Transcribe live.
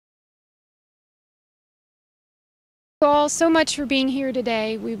All so much for being here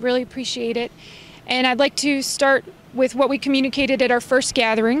today. We really appreciate it. And I'd like to start with what we communicated at our first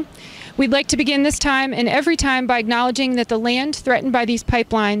gathering. We'd like to begin this time and every time by acknowledging that the land threatened by these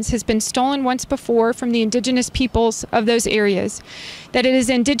pipelines has been stolen once before from the indigenous peoples of those areas, that it is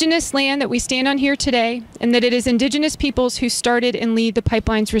indigenous land that we stand on here today, and that it is indigenous peoples who started and lead the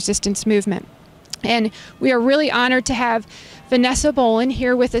pipelines resistance movement. And we are really honored to have Vanessa Bolin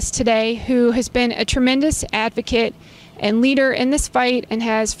here with us today, who has been a tremendous advocate and leader in this fight and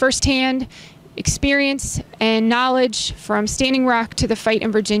has firsthand experience and knowledge from Standing Rock to the fight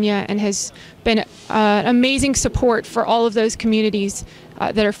in Virginia, and has been amazing support for all of those communities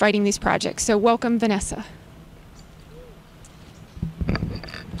that are fighting these projects. So welcome, Vanessa.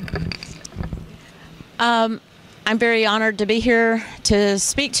 I'm very honored to be here to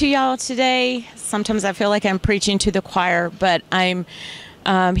speak to y'all today. Sometimes I feel like I'm preaching to the choir, but I'm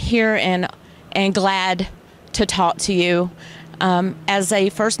here and glad to talk to you. As a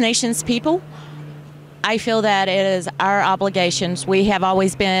First Nations people, I feel that it is our obligations. We have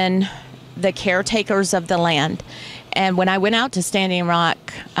always been the caretakers of the land. And when I went out to Standing Rock,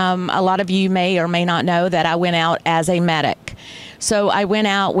 a lot of you may or may not know that I went out as a medic. So I went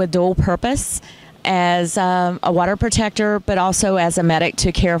out with dual purpose, as a water protector, but also as a medic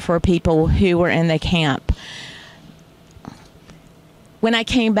to care for people who were in the camp. When I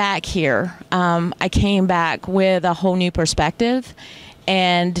came back here, I came back with a whole new perspective,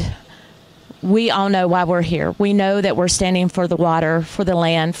 and we all know why we're here. We know that we're standing for the water, for the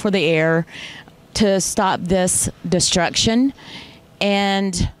land, for the air, to stop this destruction.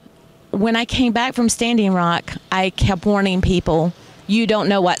 And when I came back from Standing Rock, I kept warning people, you don't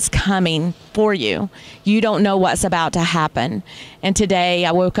know what's coming for you. You don't know what's about to happen. And today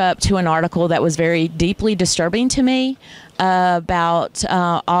I woke up to an article that was very deeply disturbing to me about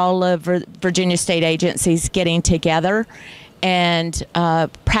all of Virginia state agencies getting together and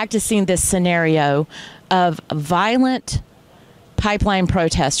practicing this scenario of violent pipeline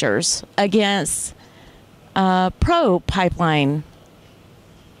protesters against pro-pipeline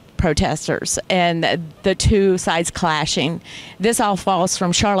protesters, and the two sides clashing. This all falls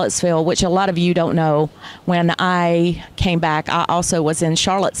from Charlottesville, which a lot of you don't know. When I came back, I also was in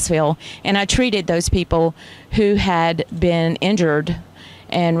Charlottesville, and I treated those people who had been injured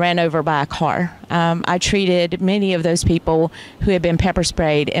and ran over by a car. I treated many of those people who had been pepper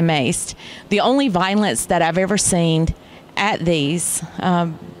sprayed and maced. The only violence that I've ever seen at these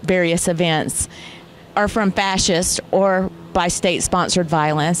various events are from fascists or by state-sponsored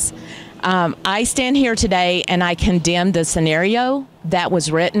violence. I stand here today and I condemn the scenario that was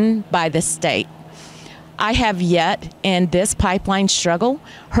written by the state. I have yet, in this pipeline struggle,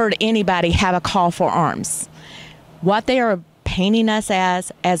 heard anybody have a call for arms. What they are painting us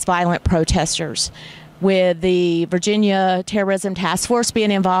as violent protesters, with the Virginia Terrorism Task Force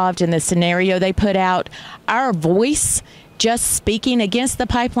being involved in the scenario they put out, our voice just speaking against the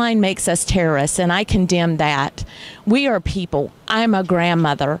pipeline makes us terrorists, and I condemn that. We are people. I'm a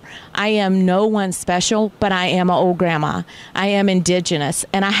grandmother. I am no one special, but I am an old grandma. I am indigenous,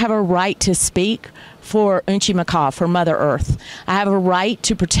 and I have a right to speak for Unchi for Mother Earth. I have a right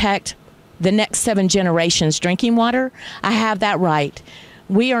to protect the next 7 generations drinking water. I have that right.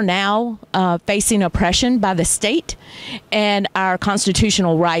 We are now facing oppression by the state, and our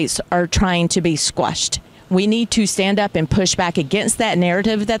constitutional rights are trying to be squashed. We need to stand up and push back against that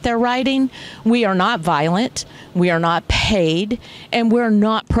narrative that they're writing. We are not violent. We are not paid. And we're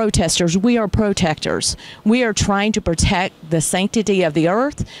not protesters. We are protectors. We are trying to protect the sanctity of the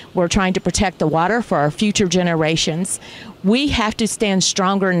earth. We're trying to protect the water for our future generations. We have to stand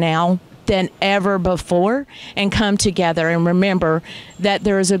stronger now than ever before and come together and remember that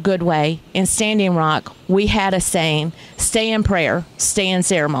there is a good way. In Standing Rock, we had a saying, stay in prayer, stay in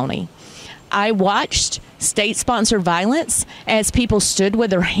ceremony. I watched state-sponsored violence as people stood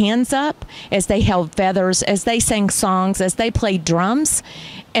with their hands up, as they held feathers, as they sang songs, as they played drums,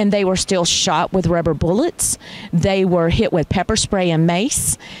 and they were still shot with rubber bullets. They were hit with pepper spray and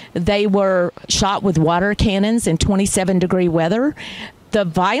mace. They were shot with water cannons in 27-degree weather. The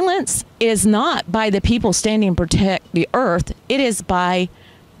violence is not by the people standing to protect the earth. It is by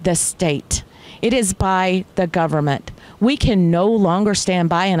the state. It is by the government. We can no longer stand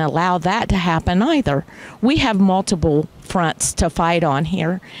by and allow that to happen either. We have multiple fronts to fight on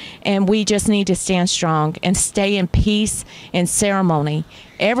here, and we just need to stand strong and stay in peace and ceremony.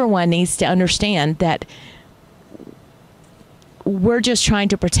 Everyone needs to understand that we're just trying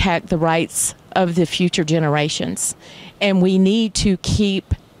to protect the rights of the future generations, and we need to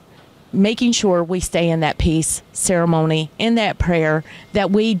keep making sure we stay in that peace ceremony, in that prayer,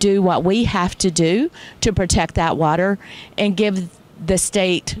 that we do what we have to do to protect that water and give the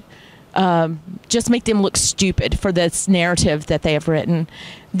state, just make them look stupid for this narrative that they have written.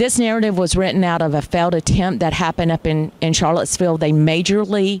 This narrative was written out of a failed attempt that happened up in Charlottesville. They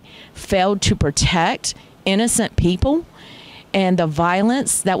majorly failed to protect innocent people, and the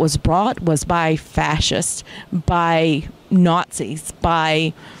violence that was brought was by fascists, by Nazis,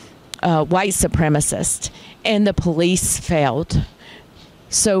 by white supremacists, and the police failed.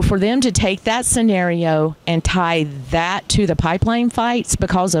 So for them to take that scenario and tie that to the pipeline fights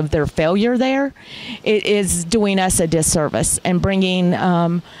because of their failure there, it is doing us a disservice and bringing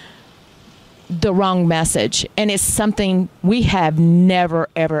the wrong message. And it's something we have never,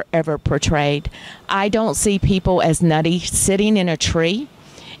 ever, ever portrayed. I don't see people as nutty sitting in a tree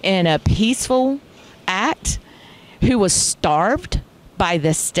in a peaceful act who was starved by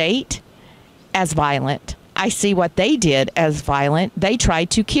the state as violent. I see what they did as violent. They tried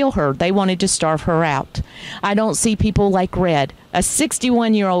to kill her. They wanted to starve her out. I don't see people like Red, a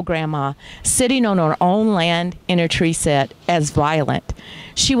 61-year-old grandma, sitting on her own land in a tree set as violent.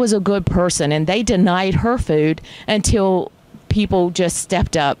 She was a good person, and they denied her food until people just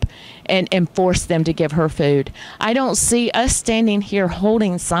stepped up and forced them to give her food. I don't see us standing here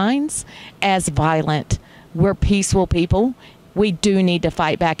holding signs as violent. We're peaceful people. We do need to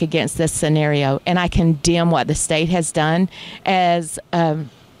fight back against this scenario, and I condemn what the state has done as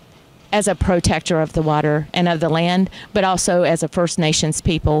a protector of the water and of the land, but also as a First Nations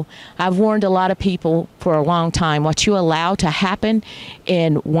people. I've warned a lot of people for a long time, what you allow to happen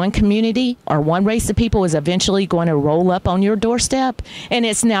in one community or one race of people is eventually going to roll up on your doorstep, and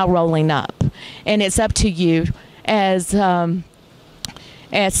it's now rolling up. And it's up to you as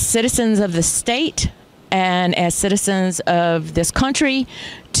citizens of the state and as citizens of this country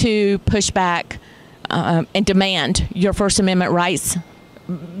to push back and demand your First Amendment rights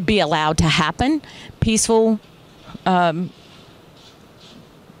be allowed to happen. Peaceful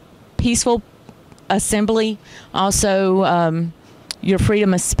assembly. Also, your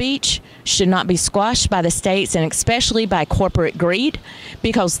freedom of speech should not be squashed by the states, and especially by corporate greed,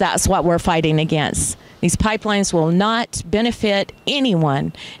 because that's what we're fighting against. These pipelines will not benefit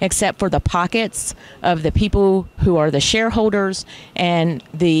anyone except for the pockets of the people who are the shareholders and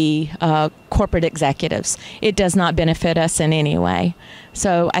the corporate executives. It does not benefit us in any way.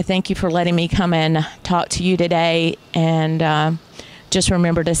 So I thank you for letting me come and talk to you today, and just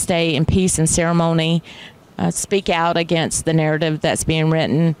remember to stay in peace and ceremony. Speak out against the narrative that's being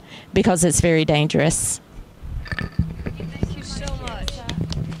written, because it's very dangerous. Thank you so much.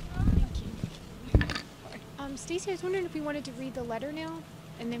 Stacey, I was wondering if we wanted to read the letter now,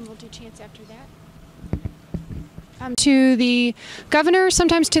 and then we'll do chants after that. To the governor,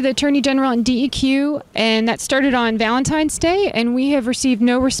 sometimes to the attorney general and DEQ, and that started on Valentine's Day, and we have received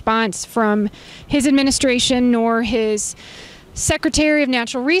no response from his administration nor his Secretary of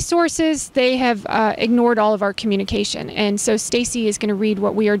Natural Resources. They have ignored all of our communication, and so Stacey is going to read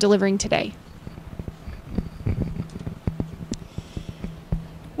what we are delivering today.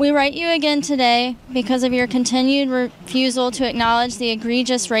 We write you again today because of your continued refusal to acknowledge the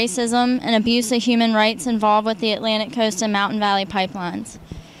egregious racism and abuse of human rights involved with the Atlantic Coast and Mountain Valley pipelines.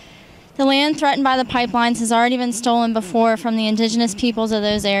 The land threatened by the pipelines has already been stolen before from the indigenous peoples of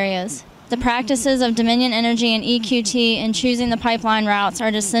those areas. The practices of Dominion Energy and EQT in choosing the pipeline routes are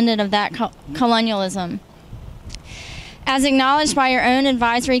descendant of that colonialism. As acknowledged by your own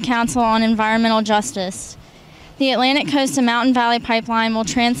Advisory Council on Environmental Justice, the Atlantic Coast and Mountain Valley Pipeline will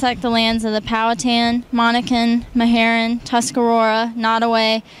transect the lands of the Powhatan, Monacan, Meherrin, Tuscarora,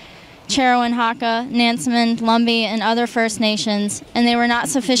 Nottoway, Chero-and-Hakka, Nansemond, Lumbee, and other First Nations, and they were not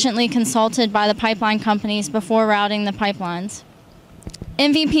sufficiently consulted by the pipeline companies before routing the pipelines.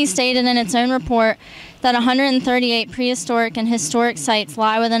 MVP stated in its own report that 138 prehistoric and historic sites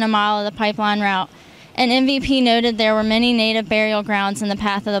lie within a mile of the pipeline route, and MVP noted there were many native burial grounds in the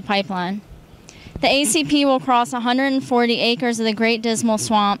path of the pipeline. The ACP will cross 140 acres of the Great Dismal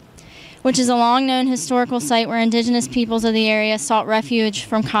Swamp, which is a long-known historical site where indigenous peoples of the area sought refuge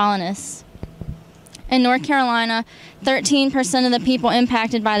from colonists. In North Carolina, 13% of the people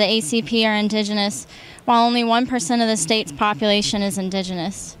impacted by the ACP are indigenous, while only 1% of the state's population is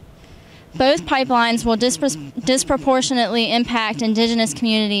indigenous. Both pipelines will disproportionately impact indigenous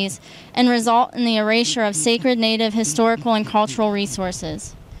communities and result in the erasure of sacred native historical and cultural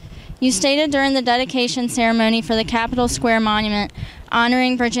resources. You stated during the dedication ceremony for the Capitol Square Monument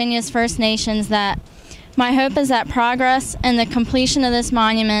honoring Virginia's First Nations that, "My hope is that progress and the completion of this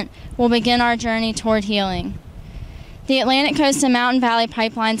monument will begin our journey toward healing." The Atlantic Coast and Mountain Valley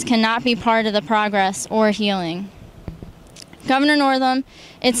pipelines cannot be part of the progress or healing. Governor Northam,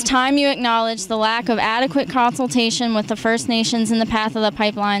 it's time you acknowledge the lack of adequate consultation with the First Nations in the path of the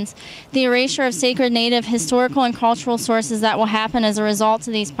pipelines, the erasure of sacred native historical and cultural sources that will happen as a result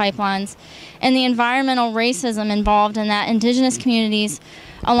of these pipelines, and the environmental racism involved in that Indigenous communities,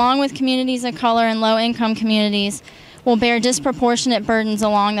 along with communities of color and low-income communities, will bear disproportionate burdens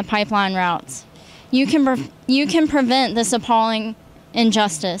along the pipeline routes. You can prevent this appalling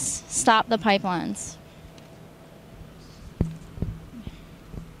injustice. Stop the pipelines.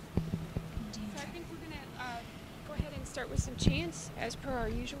 Start with some chants, as per our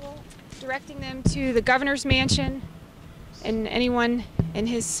usual, directing them to the governor's mansion and anyone in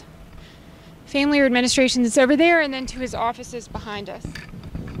his family or administration that's over there, and then to his offices behind us.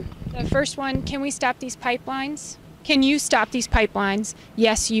 The first one, can we stop these pipelines? Can you stop these pipelines?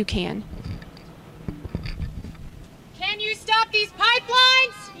 Yes, you can. Can you stop these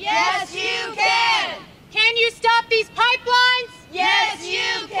pipelines? Yes, you can. Can you stop these pipelines? Yes,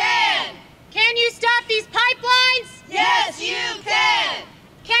 you can. Can you stop these pipelines? Yes, you can.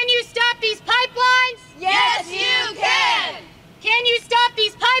 Can you stop these pipelines? Yes, you can. Can you stop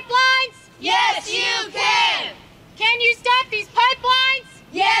these pipelines? Yes, you can. Can you stop these pipelines?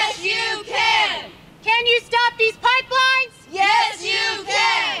 Yes, you can. Can you stop these pipelines? Yes, you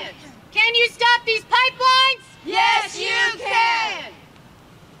can. Can you stop these pipelines? Yes, you can.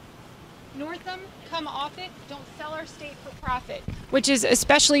 Northam, come off it. Don't sell our state for profit. Which is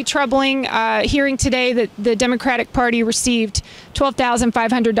especially troubling, hearing today that the Democratic Party received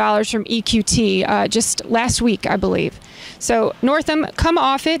 $12,500 from EQT just last week, I believe. So Northam, come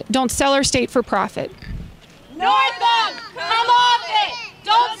off it. Don't sell our state for profit. Northam, come off it.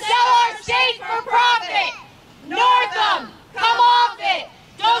 Don't sell our state for profit. Northam, come off it.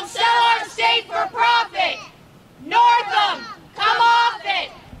 Don't sell our state for profit. Northam, come off it.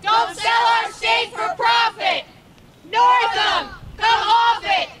 Don't sell our state for profit. Northam, come off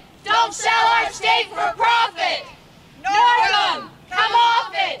it. Don't sell our state for profit. Northam, come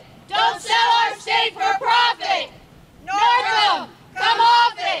off it. Don't sell our state for profit. Northam, come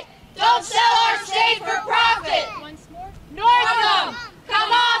off it. Don't sell our state for profit. Once more. Northam,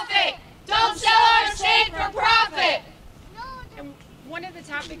 come off it. Don't sell our state for profit. And one of the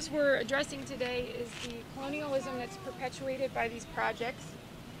topics we're addressing today is the colonialism that's perpetuated by these projects.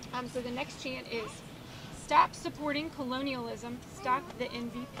 So the next chant is, stop supporting colonialism, stop the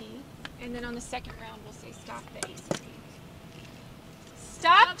MVP. And then on the second round, we'll say, stop the ACT.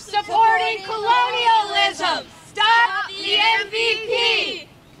 Stop supporting colonialism. Stop the MVP.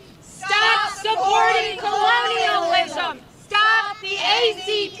 Stop supporting colonialism. Stop the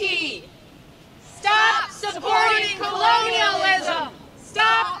ACT. Stop supporting colonialism.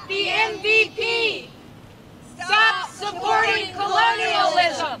 Stop the MVP. Stop supporting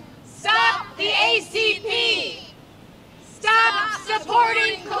colonialism. Stop the ACP. Stop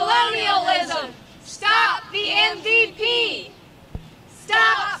supporting colonialism. Stop the MVP.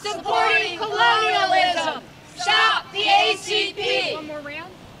 Stop supporting colonialism. Stop the ACP. One more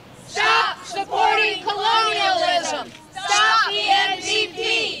round. Stop supporting colonialism. Stop the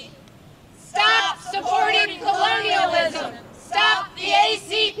MVP. Stop supporting colonialism. Stop the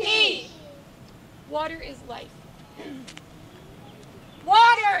ACP. Water is life.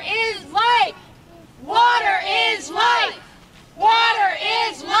 Water is life. Water is life. Water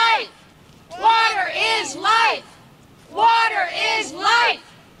is life. Water is life. Water is life.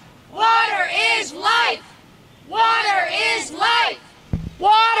 Water is life. Water is life.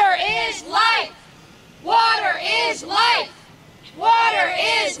 Water is life. Water is life. Water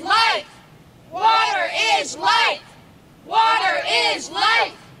is life. Water is life. Water is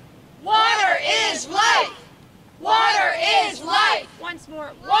life. Water is life. Water is life. Once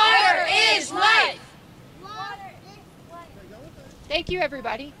more. Water is life. Thank you,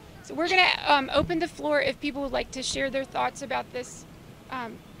 everybody. So we're going to open the floor if people would like to share their thoughts about this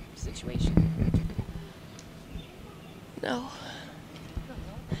situation. No.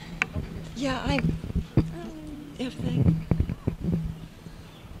 Yeah, I if they.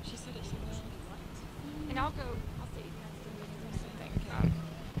 She said it's and I'll say something.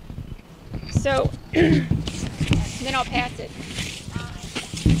 So then I'll pass it.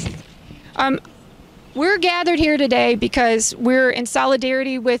 We're gathered here today because we're in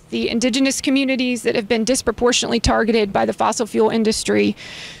solidarity with the indigenous communities that have been disproportionately targeted by the fossil fuel industry.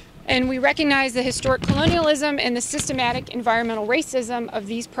 And we recognize the historic colonialism and the systematic environmental racism of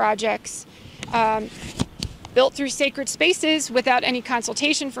these projects, built through sacred spaces without any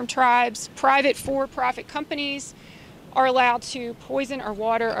consultation from tribes. Private for-profit companies are allowed to poison our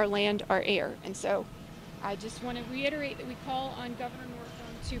water, our land, our air. And so I just want to reiterate that we call on Governor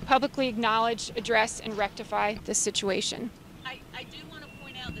Northam to publicly acknowledge, address, and rectify this situation. I do want to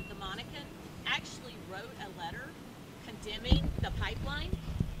point out that the Monacan actually wrote a letter condemning the pipeline.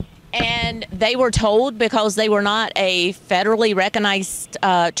 And they were told, because they were not a federally recognized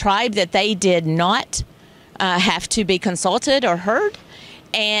tribe, that they did not have to be consulted or heard.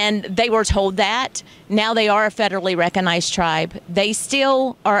 And they were told that. Now they are a federally recognized tribe. They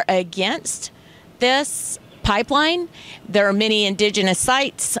still are against this pipeline. There are many indigenous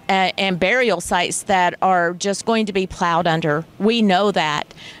sites and burial sites that are just going to be plowed under. We know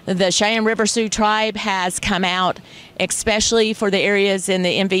that. The Cheyenne River Sioux tribe has come out, especially for the areas in the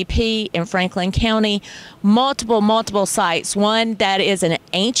MVP in Franklin County, multiple sites. One that is an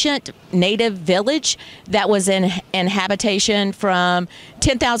ancient native village that was in habitation from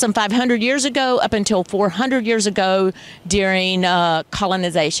 10,500 years ago up until 400 years ago during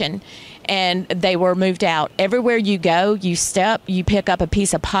colonization. And they were moved out. Everywhere you go, you step, you pick up a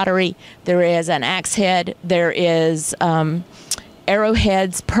piece of pottery. There is an axe head. There is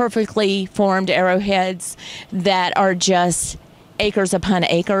arrowheads, perfectly formed arrowheads that are just acres upon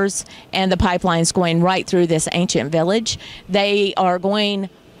acres. And the pipeline's going right through this ancient village. They are going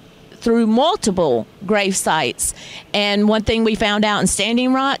through multiple grave sites. And one thing we found out in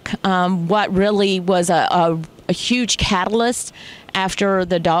Standing Rock, what really was a huge catalyst after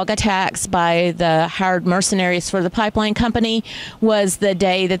the dog attacks by the hired mercenaries for the pipeline company, was the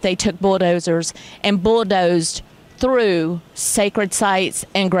day that they took bulldozers and bulldozed through sacred sites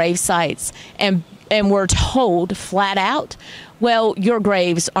and grave sites, and were told flat out, well, your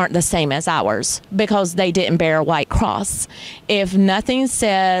graves aren't the same as ours because they didn't bear a white cross. If nothing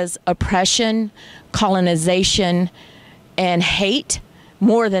says oppression, colonization, and hate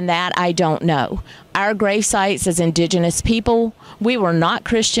more than that, I don't know. Our grave sites as indigenous people, we were not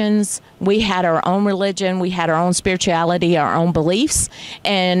Christians. We had our own religion. We had our own spirituality, our own beliefs,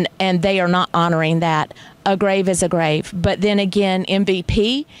 and they are not honoring that. A grave is a grave. But then again,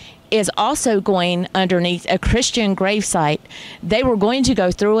 MVP is also going underneath a Christian gravesite. They were going to go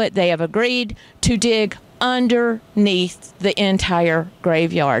through it. They have agreed to dig underneath the entire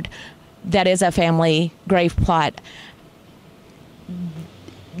graveyard. That is a family grave plot.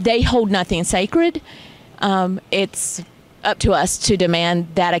 They hold nothing sacred. It's up to us to demand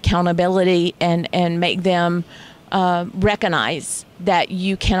that accountability and make them recognize that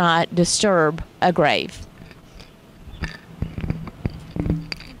you cannot disturb a grave.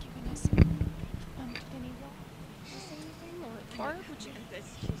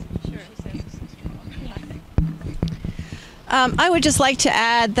 I would just like to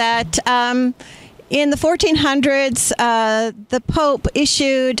add that in the 1400s, the Pope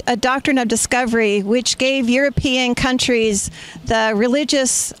issued a doctrine of discovery, which gave European countries the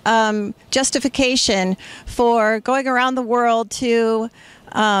religious justification for going around the world to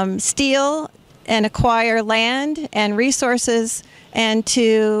steal and acquire land and resources, and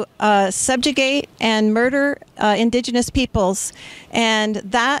to subjugate and murder indigenous peoples. And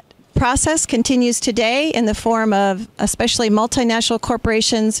that process continues today in the form of especially multinational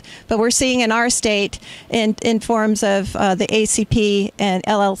corporations, but we're seeing in our state in forms of the ACP and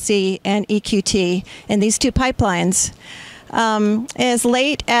LLC and EQT in these two pipelines. As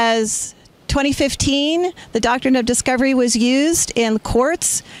late as 2015, the doctrine of discovery was used in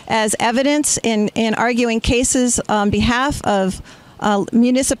courts as evidence in arguing cases on behalf of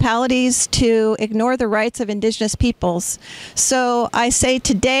municipalities to ignore the rights of indigenous peoples. So I say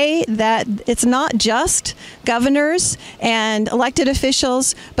today that it's not just governors and elected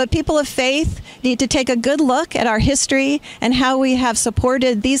officials, but people of faith need to take a good look at our history and how we have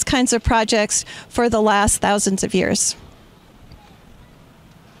supported these kinds of projects for the last thousands of years.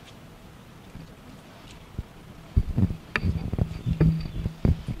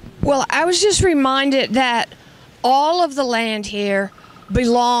 Well, I was just reminded that all of the land here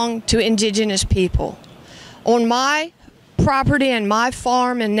belong to indigenous people. On my property and my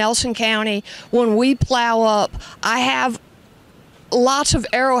farm in Nelson County, when we plow up, I have lots of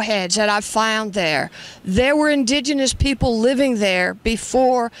arrowheads that I've found there. There were indigenous people living there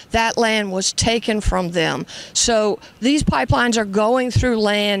before that land was taken from them. So these pipelines are going through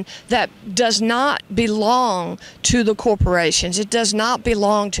land that does not belong to the corporations. It does not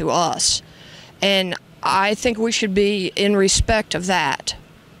belong to us. And I think we should be in respect of that.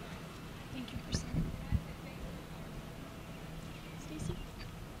 Thank you,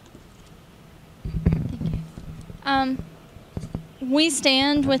 Stacey. We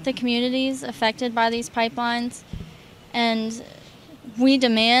stand with the communities affected by these pipelines, and we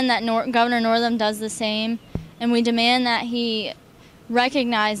demand that Governor Northam does the same, and we demand that he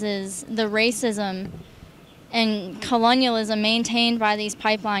recognizes the racism and colonialism maintained by these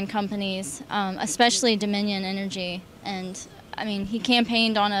pipeline companies, especially Dominion Energy. And I mean, he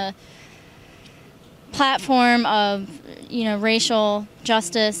campaigned on a platform of, racial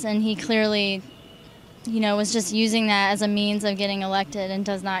justice, and he clearly, was just using that as a means of getting elected and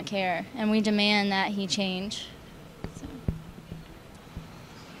does not care. And we demand that he change. So.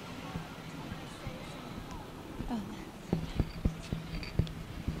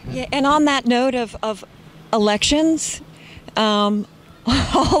 Yeah, and on that note of elections, all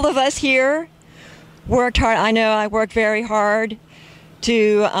of us here worked hard. I know I worked very hard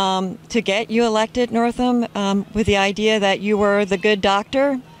to get you elected, Northam, with the idea that you were the good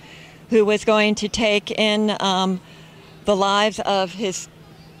doctor who was going to take in the lives of his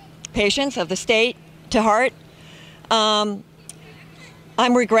patients, of the state, to heart. I'm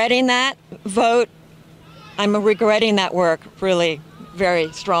regretting that vote. I'm regretting that work, really,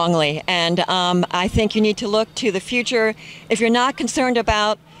 very strongly. And I think you need to look to the future. If you're not concerned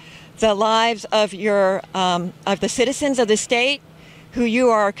about the lives of of the citizens of the state who you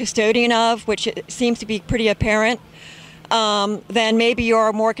are a custodian of, which seems to be pretty apparent, then maybe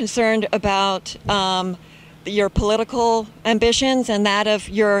you're more concerned about your political ambitions and that of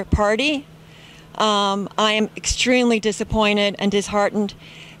your party. I am extremely disappointed and disheartened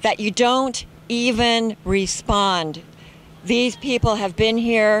that you don't even respond. These people have been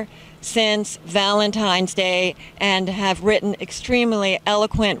here since Valentine's Day and have written extremely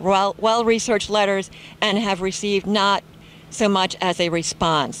eloquent, well-researched letters and have received not so much as a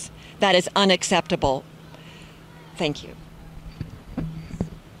response. That is unacceptable. Thank you.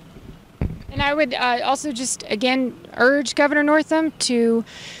 And I would also just, again, urge Governor Northam to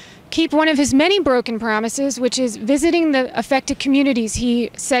keep one of his many broken promises, which is visiting the affected communities. He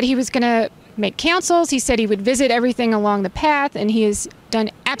said he was going to make councils. He said he would visit everything along the path, and he has done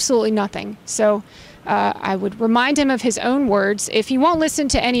absolutely nothing. So I would remind him of his own words. If he won't listen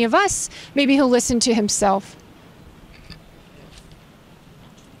to any of us, maybe he'll listen to himself.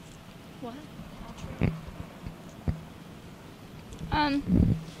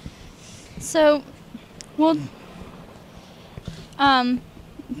 What?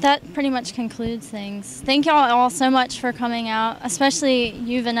 That pretty much concludes things. Thank y'all all so much for coming out, especially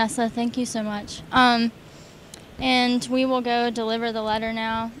you, Vanessa. Thank you so much. And we will go deliver the letter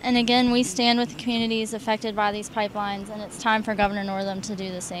now. And again, we stand with the communities affected by these pipelines, and it's time for Governor Northam to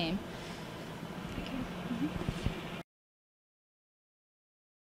do the same.